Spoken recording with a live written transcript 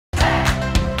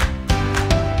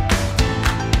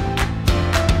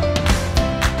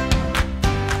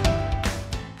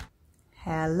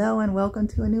Hello and welcome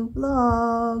to a new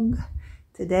vlog.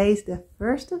 Today's the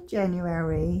 1st of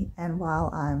January and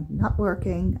while I'm not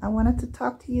working, I wanted to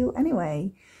talk to you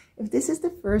anyway. If this is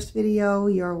the first video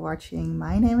you're watching,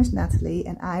 my name is Natalie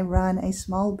and I run a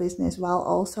small business while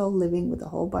also living with a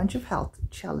whole bunch of health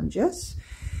challenges.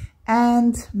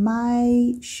 And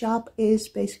my shop is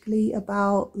basically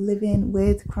about living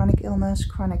with chronic illness,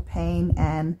 chronic pain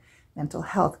and mental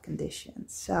health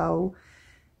conditions. So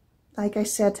like I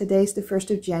said, today's the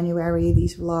 1st of January.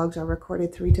 These vlogs are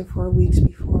recorded 3 to 4 weeks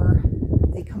before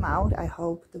they come out. I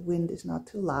hope the wind is not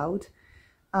too loud.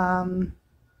 And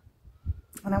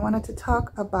I wanted to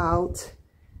talk about,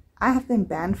 I have been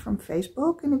banned from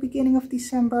Facebook in the beginning of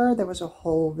December. There was a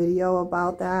whole video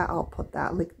about that. I'll put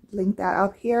that link that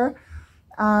up here.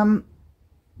 But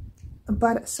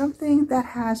something that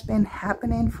has been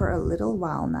happening for a little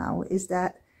while now is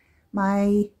that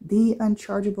the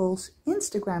Chargimals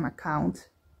Instagram account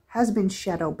has been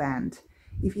shadow banned.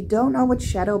 If you don't know what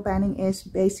shadow banning is,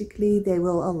 basically they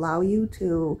will allow you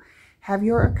to have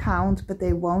your account, but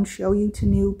they won't show you to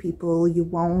new people. You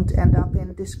won't end up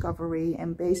in discovery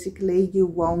and basically you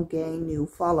won't gain new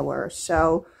followers.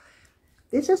 So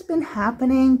this has been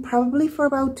happening probably for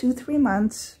about 2-3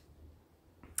 months.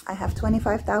 I have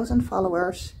 25,000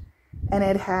 followers and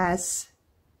it has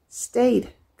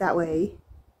stayed that way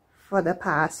for the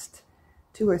past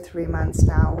 2 or 3 months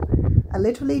now. I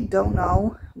literally don't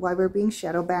know why we're being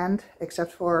shadow banned,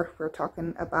 except for we're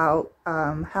talking about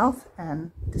health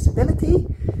and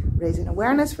disability, raising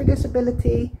awareness for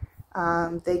disability.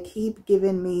 They keep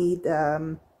giving me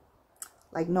the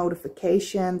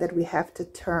notification that we have to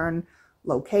turn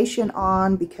location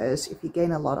on, because if you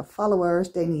gain a lot of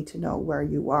followers, they need to know where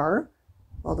you are.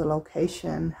 Well, the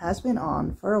location has been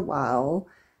on for a while.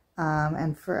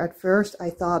 And at first I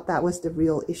thought that was the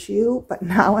real issue, but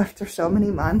now after so many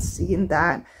months seeing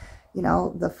that, you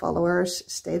know, the followers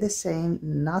stay the same,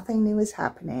 nothing new is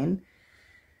happening.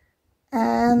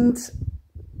 And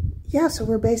yeah, so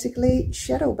we're basically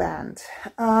shadow banned.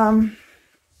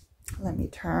 Let me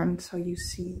turn so you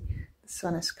see the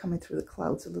sun is coming through the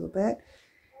clouds a little bit.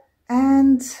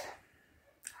 And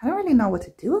I don't really know what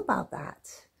to do about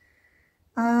that.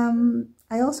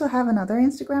 I also have another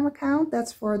Instagram account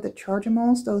that's for the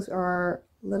Chargimals. Those are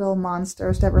little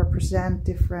monsters that represent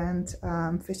different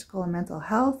physical and mental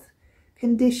health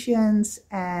conditions,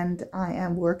 and I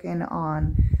am working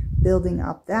on building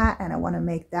up that, and I want to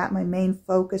make that my main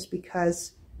focus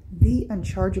because the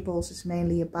Chargieville is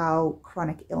mainly about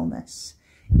chronic illness.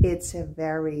 It's a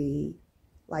very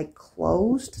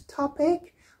closed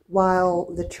topic,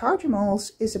 while the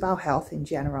Chargimals is about health in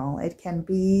general. It can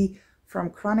be from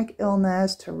chronic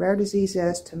illness to rare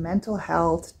diseases to mental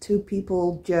health to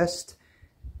people just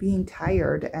being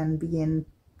tired and being,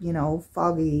 you know,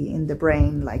 foggy in the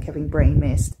brain, like having brain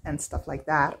mist and stuff like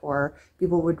that, or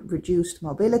people with reduced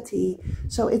mobility.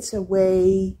 So it's a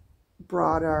way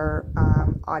broader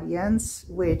audience,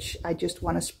 which I just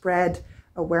want to spread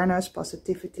awareness,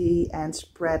 positivity, and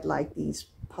spread these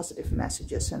positive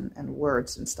messages and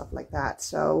words and stuff like that.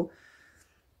 So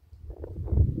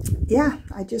yeah,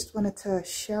 I just wanted to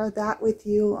share that with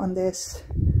you on this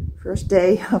first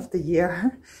day of the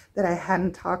year that I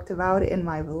hadn't talked about in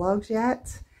my vlogs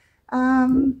yet.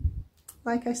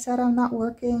 Like I said, I'm not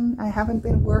working. I haven't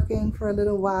been working for a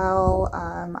little while.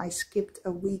 I skipped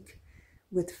a week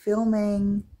with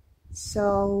filming.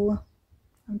 So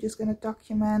I'm just going to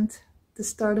document the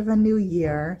start of a new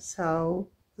year. So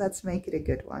let's make it a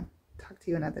good one. Talk to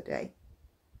you another day.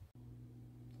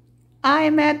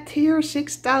 I'm at tier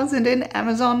 6,000 in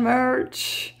Amazon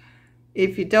merch.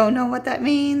 If you don't know what that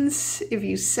means, if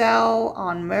you sell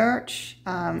on merch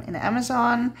in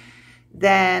Amazon,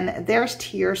 then there's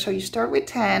tiers. So you start with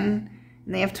 10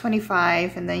 and they have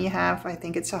 25 and then you have, I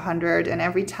think it's 100. And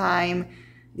every time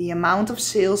the amount of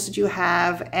sales that you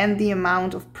have and the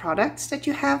amount of products that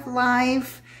you have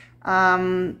live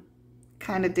kind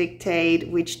of dictate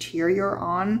which tier you're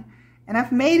on. And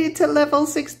I've made it to level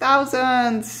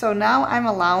 6,000. So now I'm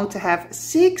allowed to have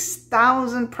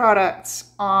 6,000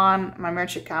 products on my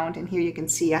merch account. And here you can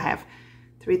see I have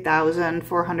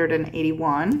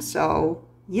 3,481. So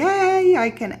yay, I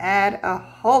can add a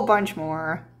whole bunch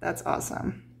more. That's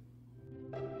awesome.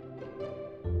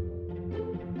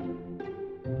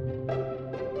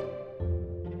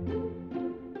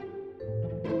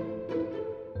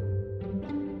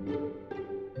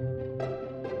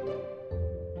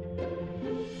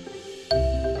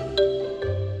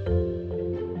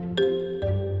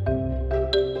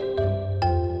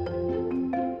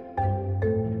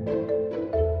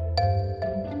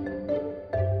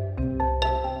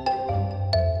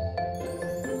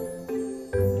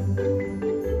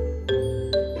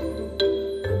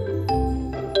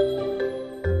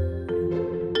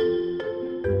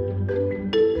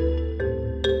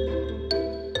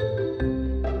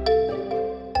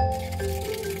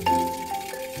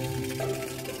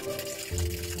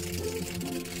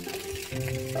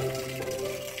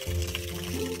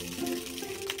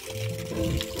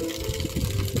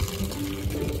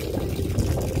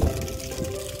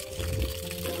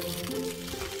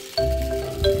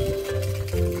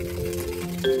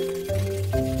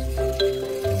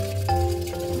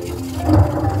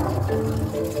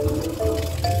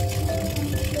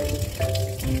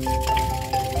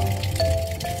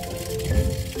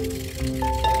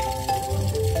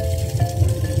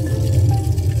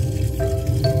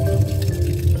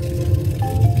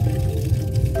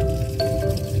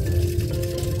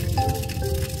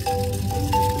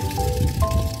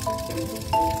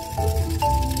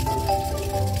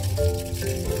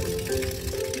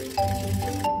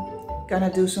 gonna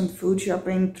do some food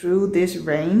shopping through this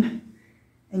rain.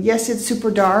 And yes, it's super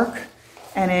dark,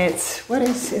 and it's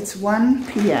 1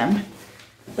 p.m.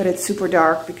 but it's super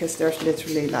dark because there's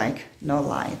literally like no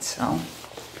light. So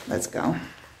let's go.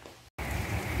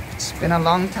 It's been a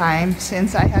long time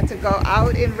since I had to go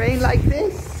out in rain like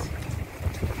this.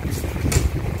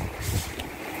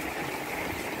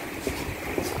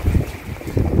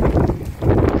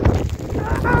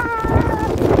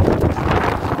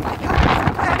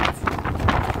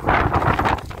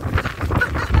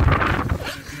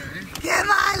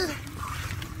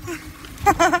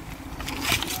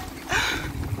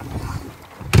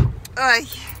 Ay.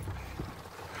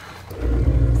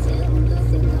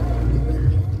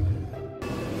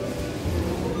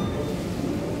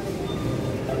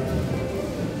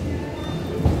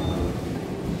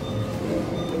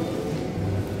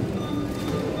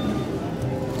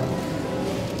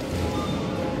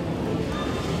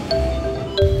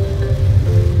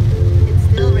 It's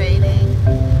still raining.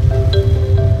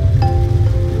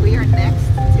 We are next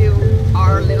to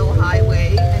our little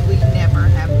highway and we never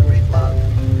have the gridlock.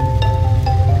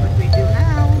 What we do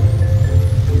now?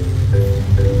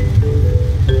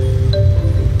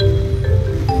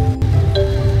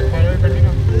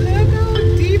 Look how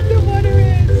deep the water is.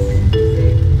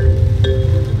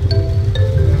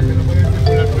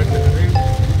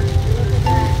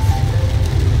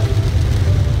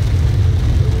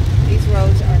 These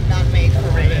roads are not made for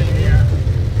rain.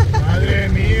 Madre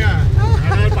mía,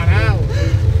 nada parado.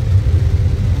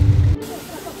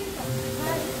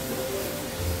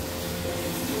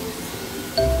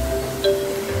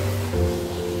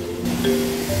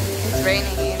 It's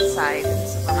raining inside the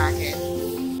supermarket.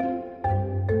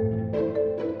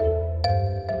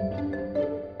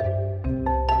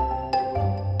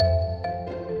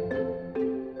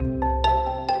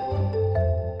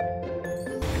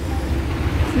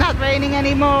 It's not raining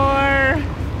anymore.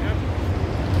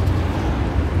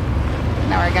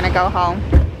 Now we're gonna go home.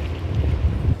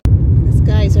 The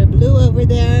skies are blue over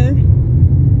there,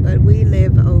 but we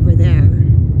live over there.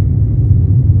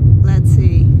 Let's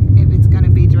see if it's gonna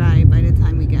be dry by the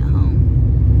time we get home.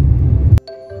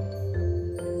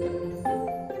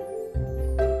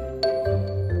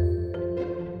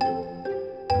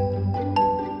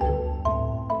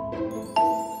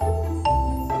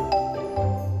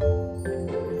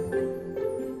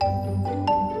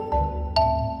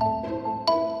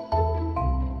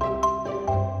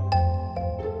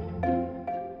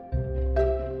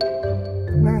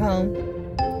 We're home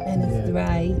and it's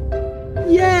dry.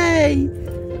 Yay!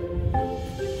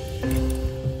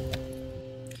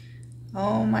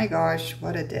 Oh my gosh,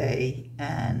 what a day,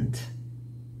 and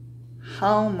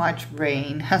how much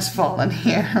rain has fallen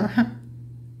here.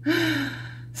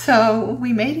 So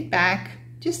we made it back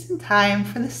just in time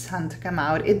for the sun to come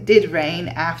out. It did rain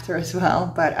after as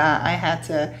well, but I had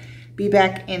to be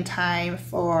back in time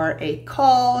for a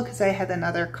call because I had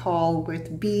another call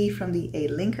with B from the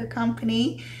Alinker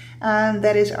company.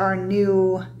 That is our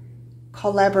new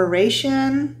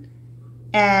collaboration,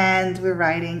 and we're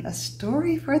writing a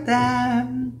story for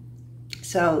them.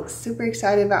 So super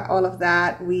excited about all of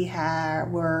that.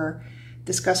 We're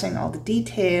discussing all the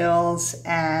details,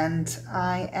 and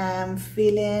I am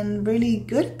feeling really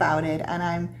good about it, and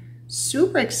I'm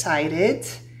super excited.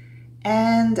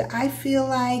 And I feel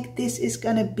like this is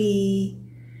gonna be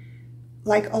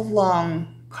like a long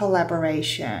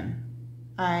collaboration.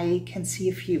 I can see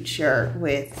a future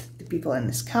with the people in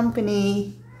this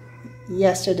company.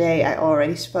 Yesterday I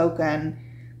already spoken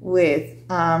with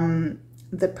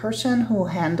the person who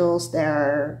handles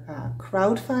their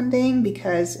crowdfunding,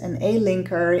 because an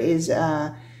Alinker is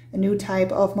a new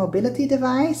type of mobility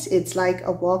device. It's like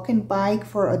a walking bike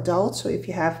for adults. So if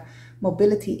you have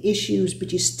mobility issues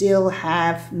but you still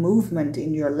have movement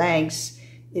in your legs,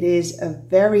 it is a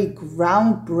very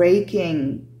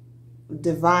groundbreaking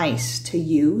device to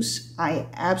use. I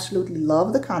absolutely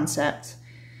love the concept.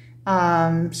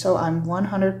 So I'm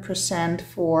 100%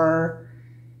 for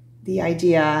the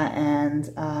idea,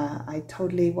 and I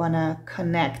totally want to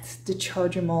connect the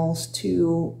Chargimals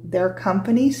to their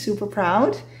company. Super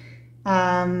proud.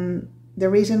 The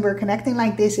reason we're connecting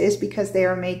like this is because they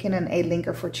are making an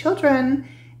Alinker for children,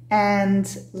 and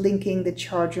linking the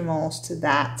Chargimals to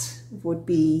that would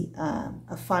be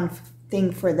a fun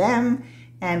thing for them,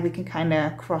 and we can kind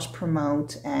of cross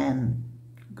promote and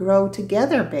grow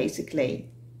together basically.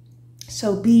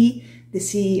 So B, the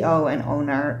CEO and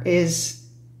owner, is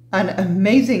an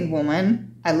amazing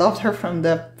woman. I loved her from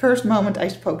the first moment I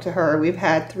spoke to her. We've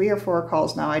had 3 or 4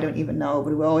 calls now, I don't even know,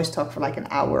 but we always talk for like an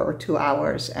hour or 2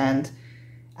 hours, and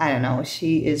I don't know,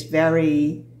 she is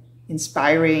very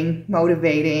inspiring,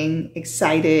 motivating,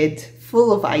 excited,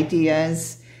 full of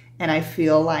ideas. And I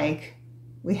feel like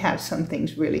we have some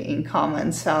things really in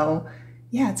common. So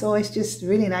yeah, it's always just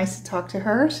really nice to talk to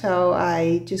her. So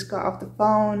I just got off the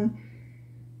phone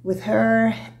with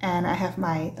her and I have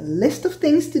my list of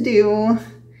things to do.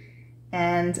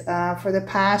 And for the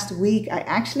past week, I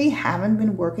actually haven't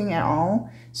been working at all.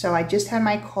 So I just had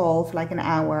my call for like an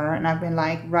hour and I've been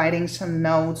like writing some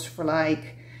notes for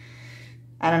like,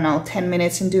 I don't know, 10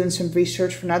 minutes and doing some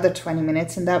research for another 20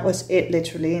 minutes. And that was it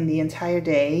literally in the entire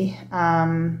day.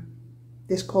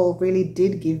 This call really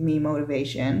did give me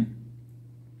motivation.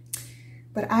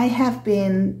 But I have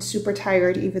been super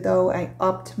tired, even though I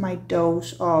upped my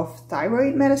dose of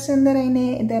thyroid medicine that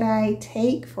I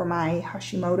take for my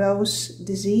Hashimoto's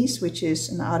disease, which is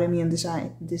an autoimmune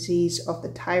disease of the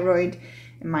thyroid.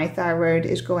 And my thyroid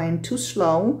is going too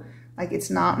slow, like it's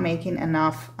not making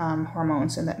enough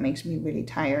hormones, and that makes me really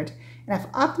tired. And I've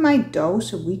upped my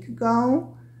dose a week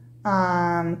ago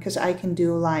because I can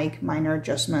do like minor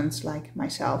adjustments like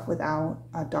myself without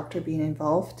a doctor being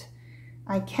involved.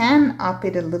 I can up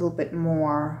it a little bit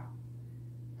more.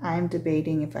 I'm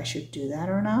debating if I should do that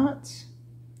or not.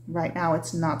 Right now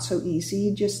it's not so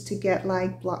easy just to get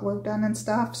like blood work done and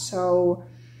stuff. So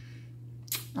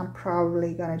I'm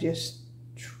probably gonna just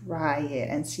try it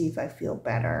and see if I feel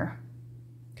better.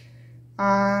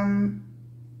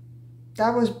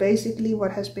 That was basically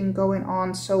what has been going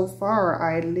on so far.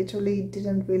 I literally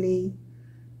didn't really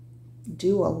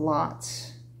do a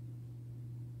lot.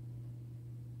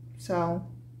 So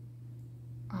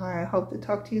I hope to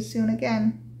talk to you soon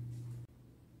again.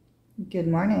 Good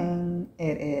morning.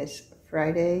 It is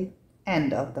Friday,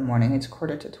 end of the morning. It's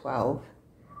 11:45.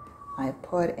 I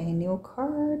put a new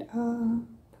card up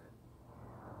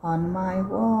on my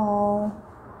wall.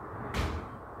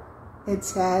 It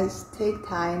says, take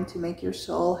time to make your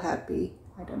soul happy.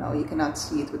 I don't know, you cannot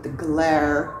see it with the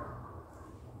glare.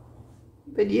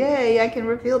 But yay, I can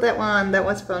reveal that one. That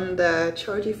was from the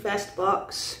Chargieville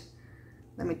box.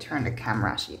 Let me turn the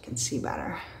camera so you can see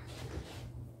better.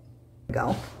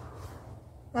 Go.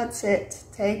 That's it.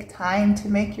 Take time to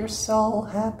make your soul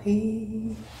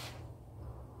happy.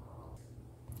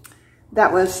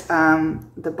 That was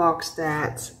the box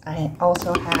that I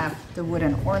also have the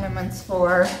wooden ornaments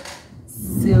for.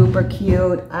 Super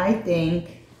cute. I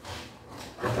think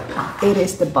it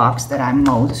is the box that I'm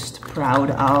most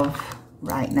proud of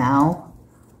right now.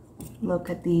 Look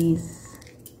at these.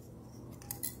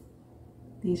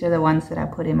 These are the ones that I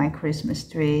put in my Christmas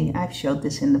tree. I've showed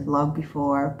this in the vlog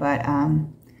before, but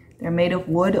they're made of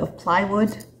wood, of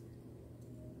plywood,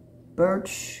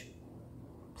 birch,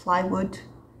 plywood.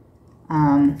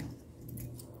 And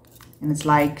it's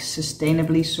like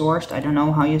sustainably sourced. I don't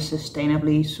know how you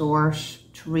sustainably source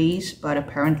trees, but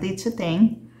apparently it's a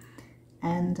thing.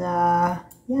 And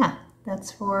yeah,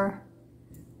 that's for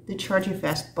the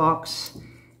Chargiville box.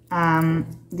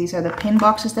 These are the pin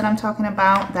boxes that I'm talking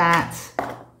about that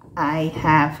I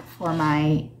have for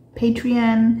my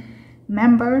Patreon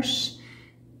members.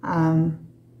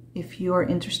 If you're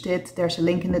interested, there's a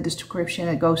link in the description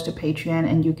that goes to Patreon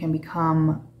and you can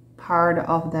become part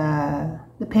of the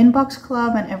pin box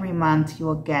club, and every month you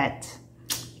will get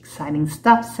exciting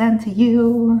stuff sent to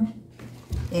you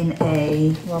in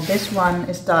a, well, this one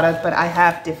is dotted, but I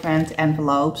have different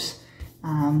envelopes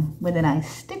with a nice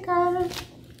sticker.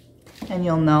 And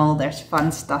you'll know there's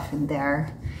fun stuff in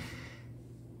there.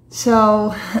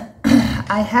 So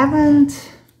I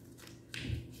haven't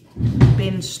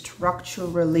been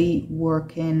structurally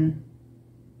working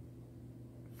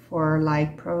for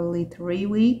like probably 3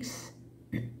 weeks.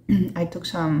 I took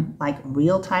some like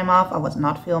real time off. I was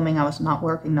not filming, I was not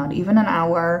working, not even an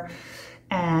hour.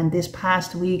 And this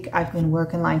past week I've been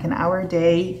working like an hour a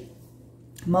day,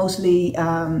 mostly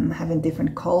having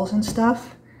different calls and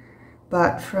stuff.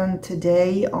 But from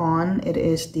today on, it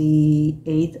is the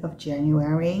 8th of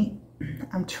January.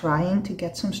 I'm trying to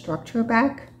get some structure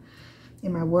back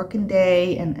in my working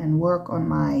day and work on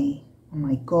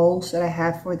my goals that I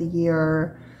have for the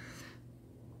year.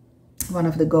 One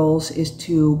of the goals is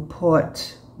to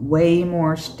put way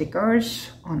more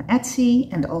stickers on Etsy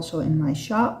and also in my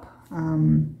shop.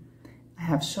 I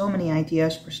have so many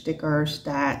ideas for stickers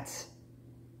that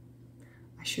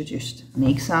I should just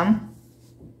make some.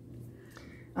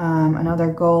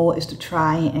 Another goal is to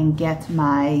try and get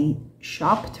my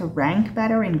shop to rank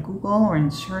better in Google or in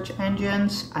search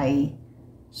engines. I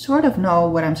sort of know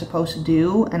what I'm supposed to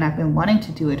do, and I've been wanting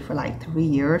to do it for like 3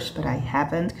 years, but I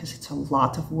haven't because it's a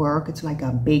lot of work. It's like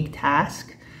a big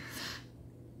task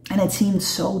and it seems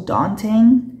so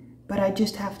daunting, but I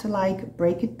just have to like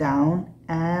break it down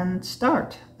and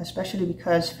start, especially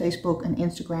because Facebook and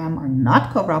Instagram are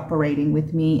not cooperating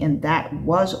with me, and that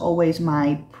was always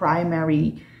my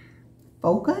primary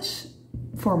focus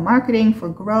for marketing, for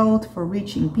growth, for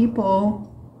reaching people.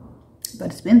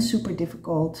 But it's been super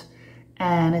difficult,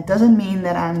 and it doesn't mean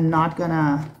that I'm not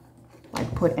gonna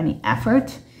like put any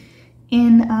effort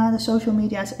in the social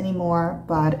medias anymore,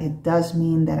 but it does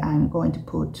mean that I'm going to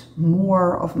put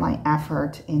more of my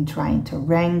effort in trying to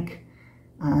rank,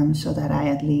 so that I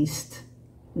at least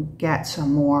get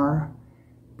some more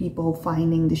people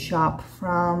finding the shop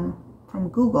from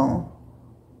Google.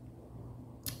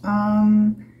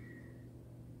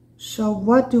 So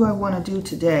what do I want to do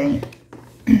today?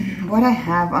 What I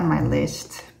have on my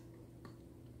list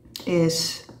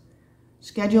is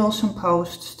schedule some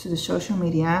posts to the social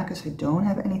media, because I don't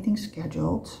have anything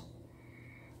scheduled.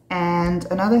 And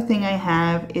another thing I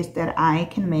have is that I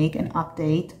can make an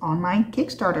update on my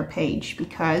Kickstarter page,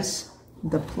 because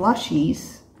the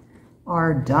plushies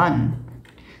are done.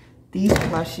 These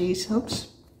plushies,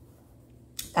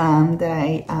 that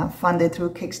I funded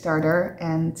through Kickstarter,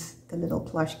 and the little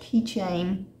plush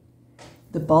keychain,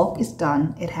 the bulk is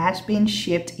done. It has been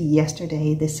shipped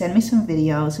yesterday. They sent me some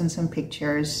videos and some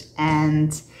pictures,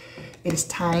 and it's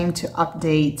time to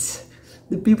update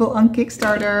the people on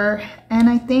Kickstarter. And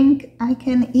I think I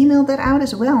can email that out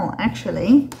as well,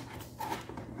 actually.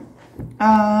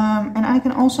 And I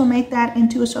can also make that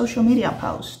into a social media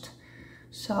post.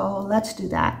 So let's do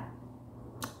that.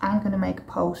 I'm gonna make a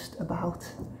post about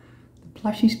the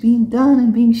plushies being done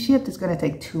and being shipped. It's gonna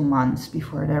take 2 months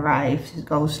before it arrives. It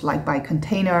goes like by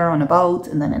container on a boat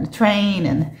and then in a train.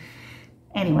 And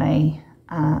anyway,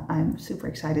 I'm super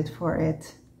excited for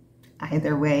it.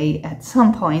 Either way, at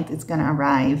some point it's gonna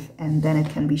arrive, and then it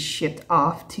can be shipped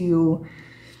off to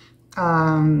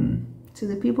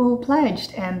the people who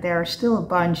pledged. And there are still a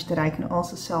bunch that I can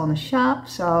also sell in the shop,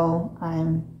 so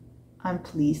I'm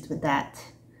pleased with that.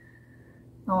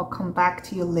 I'll come back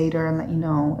to you later and let you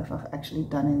know if I've actually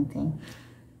done anything.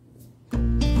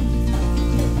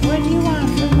 What do you want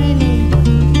from me?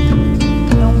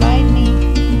 Don't bite me.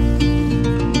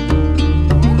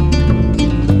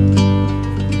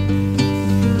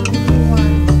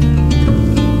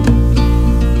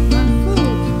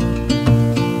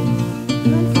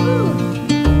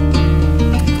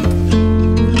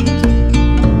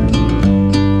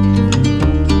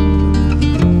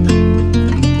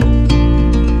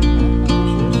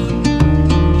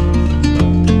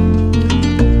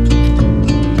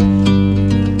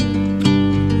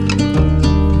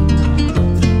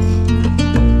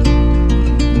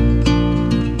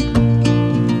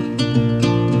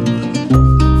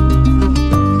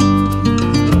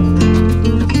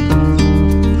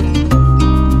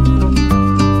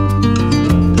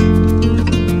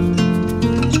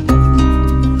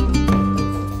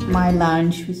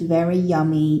 Lunch was very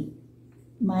yummy.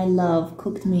 My love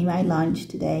cooked me my lunch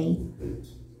today.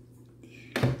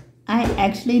 I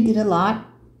actually did a lot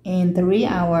in 3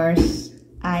 hours.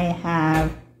 I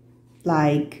have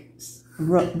like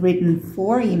written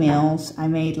 4 emails. I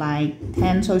made like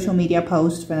 10 social media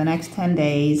posts for the next 10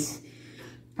 days.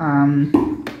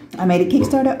 I made a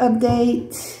Kickstarter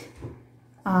update.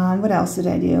 What else did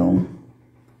I do?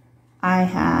 I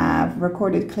have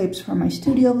recorded clips for my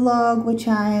studio vlog, which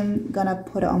I'm gonna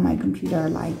put on my computer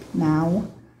like now.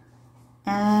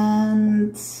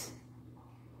 And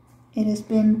it has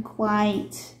been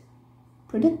quite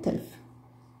productive.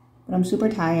 But I'm super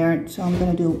tired, so I'm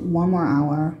gonna do 1 more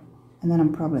hour, and then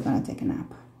I'm probably gonna take a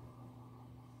nap.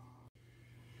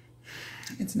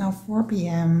 It's now 4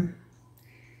 p.m.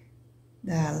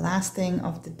 The last thing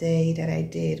of the day that I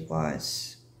did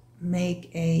was make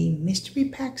a mystery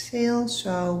pack sale.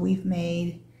 So we've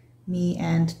made, me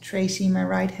and Tracy, my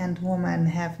right hand woman,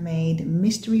 have made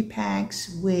mystery packs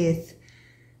with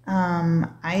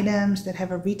items that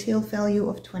have a retail value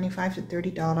of $25 to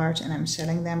 $30, and I'm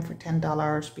selling them for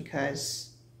 $10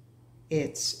 because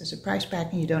it's a surprise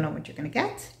pack and you don't know what you're gonna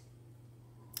get.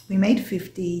 We made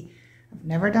 50. I've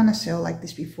never done a sale like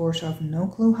this before, so I have no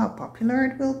clue how popular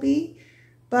it will be.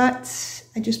 But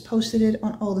I just posted it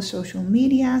on all the social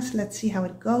medias. Let's see how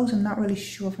it goes. I'm not really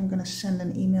sure if I'm going to send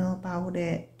an email about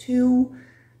it too.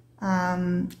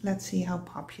 Let's see how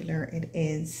popular it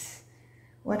is.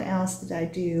 What else did I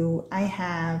do? I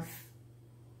have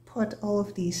put all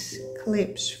of these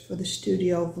clips for the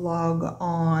studio vlog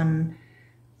on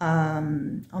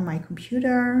my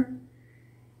computer.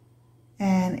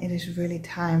 And it is really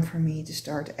time for me to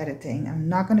start editing. I'm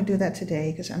not going to do that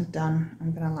today because I'm done.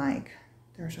 I'm going to like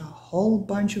There's a whole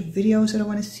bunch of videos that I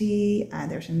want to see, and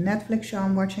there's a Netflix show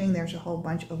I'm watching, there's a whole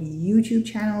bunch of YouTube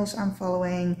channels I'm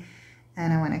following,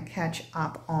 and I want to catch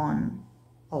up on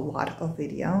a lot of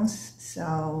videos.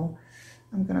 So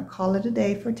I'm gonna call it a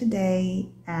day for today,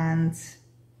 and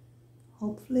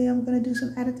hopefully I'm gonna do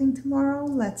some editing tomorrow.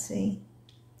 Let's see.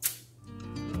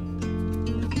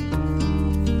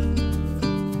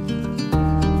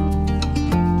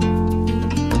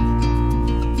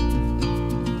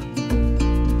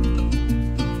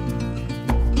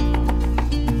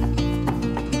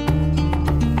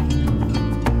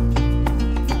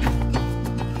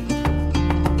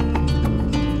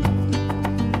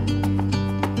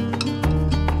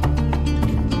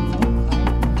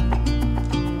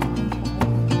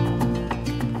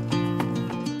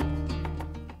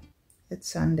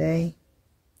 Sunday.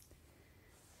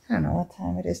 I don't know what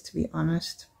time it is, to be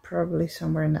honest. Probably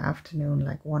somewhere in the afternoon,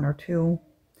 like 1 or 2.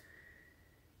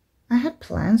 I had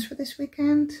plans for this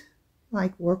weekend,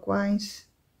 like work-wise,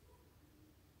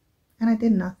 and I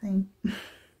did nothing.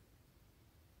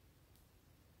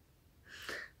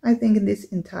 I think in this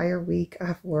entire week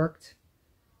I've worked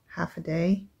half a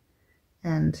day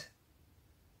and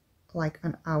like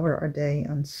an hour a day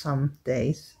on some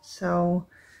days. So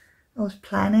I was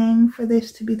planning for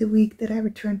this to be the week that I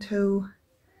return to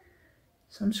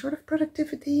some sort of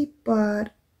productivity,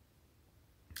 but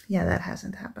yeah, that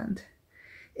hasn't happened.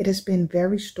 It has been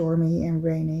very stormy and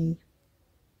rainy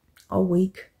all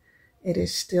week. It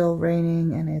is still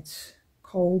raining and it's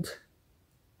cold.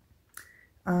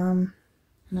 And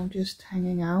I'm just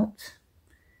hanging out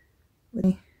with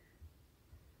the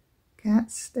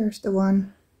cats. There's the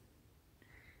one,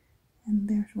 and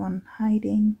there's one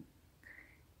hiding.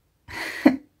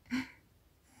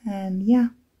 And yeah,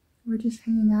 we're just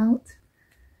hanging out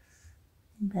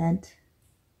in bed.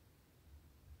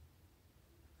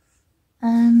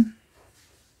 And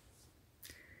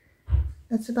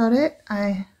that's about it.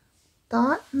 I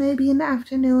thought maybe in the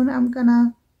afternoon I'm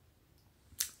gonna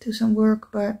do some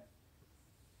work, but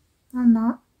I'm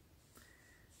not.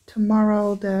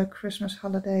 Tomorrow the Christmas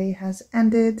holiday has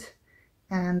ended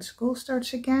and school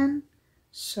starts again,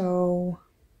 so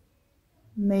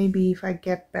maybe if I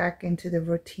get back into the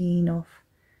routine of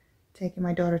taking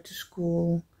my daughter to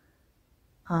school,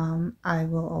 I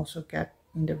will also get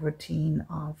in the routine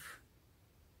of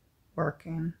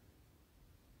working.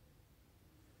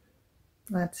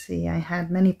 Let's see, I had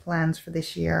many plans for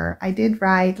this year. I did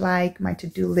write like my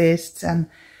to-do lists and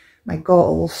my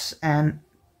goals and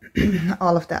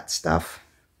all of that stuff.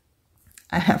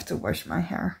 I have to wash my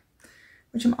hair,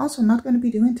 which I'm also not going to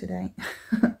be doing today.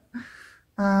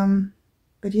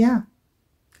 But yeah,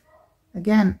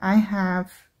 again, I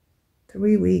have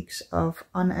 3 weeks of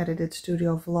unedited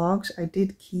studio vlogs. I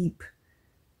did keep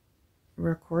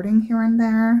recording here and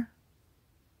there.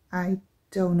 I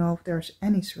don't know if there's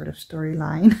any sort of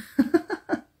storyline,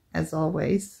 as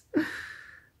always.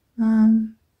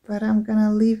 But I'm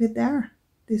gonna leave it there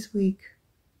this week.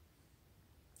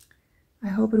 I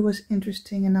hope it was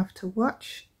interesting enough to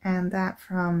watch, and that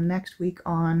from next week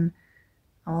on,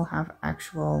 I'll have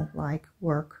actual like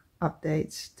work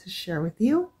updates to share with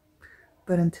you.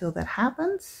 But until that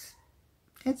happens,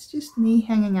 it's just me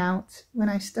hanging out. When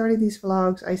I started these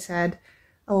vlogs, I said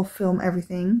I will film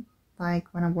everything,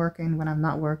 like when I'm working, when I'm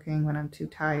not working, when I'm too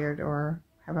tired or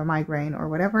have a migraine or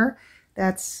whatever.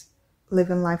 That's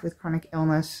living life with chronic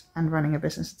illness and running a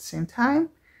business at the same time.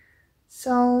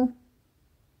 So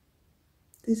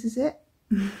this is it.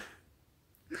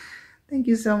 Thank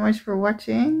you so much for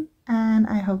watching, and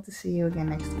I hope to see you again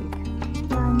next week.